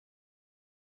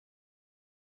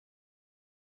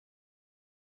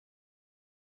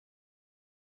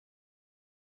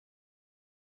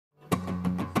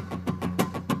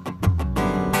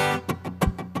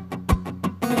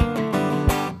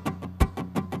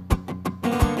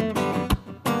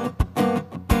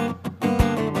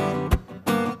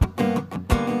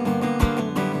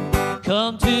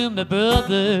me,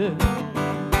 brother,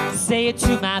 say it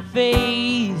to my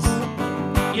face.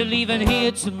 You're leaving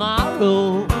here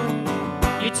tomorrow.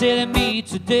 You're telling me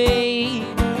today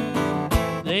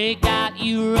they got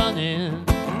you running.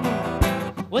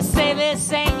 Well, say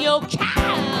this ain't your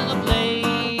kind of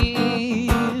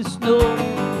place, no.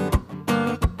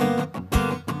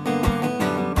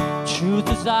 Truth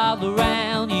is all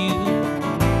around you,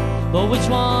 but which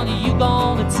one are you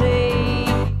gonna take?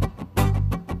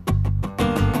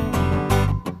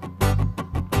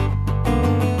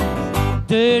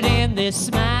 Dirt in their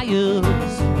smiles,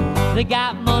 they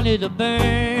got money to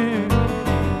burn.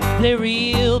 They're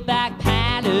real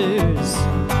backpackers,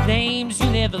 names you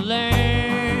never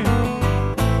learn.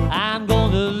 I'm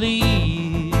gonna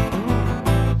leave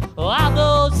all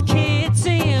those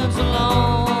kittens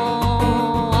alone.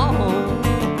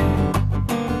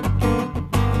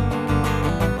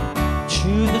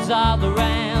 Truth is all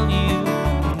around you,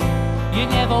 you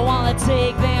never wanna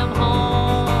take them home.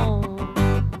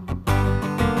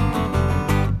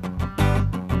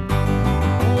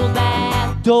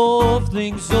 Door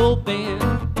flings open,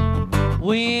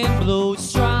 wind blows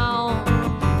strong.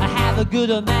 I have a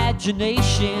good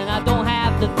imagination, I don't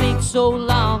have to think so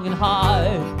long and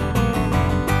hard.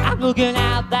 I'm looking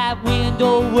out that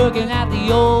window, working at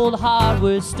the old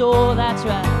hardware store, that's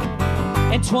right.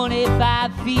 And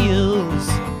 25 feels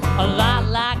a lot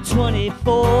like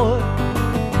 24.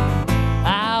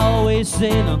 I always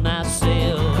say to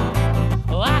myself,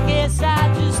 oh, I guess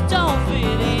I just don't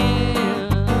fit in.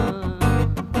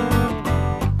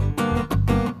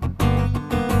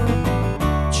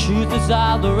 Truth is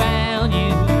all around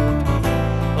you,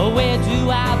 oh, where do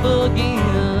I begin?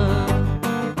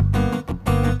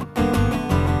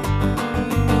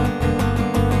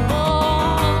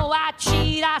 Oh, I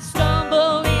cheat, I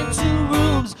stumble into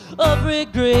rooms of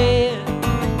regret.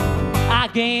 I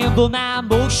gamble my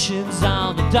emotions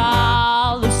on the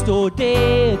dollar store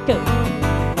deck.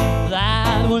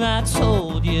 Lied when I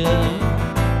told you,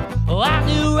 oh, I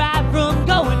knew right from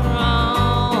going wrong.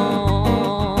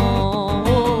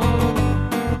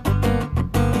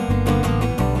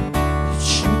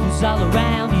 All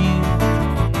around you,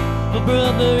 but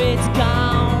brother, it's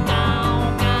gone,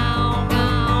 gone, gone,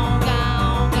 gone,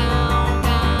 gone, gone,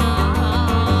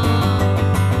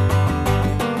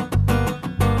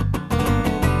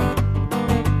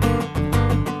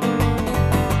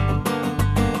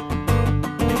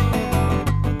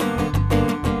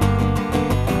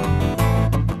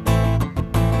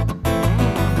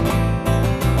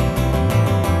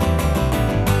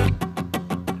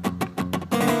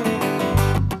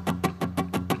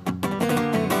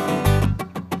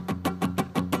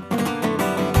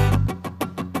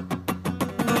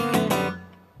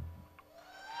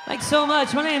 Thanks so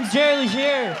much. My name's Jerry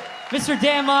Legier, Mr.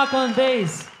 Dan Mock on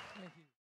bass.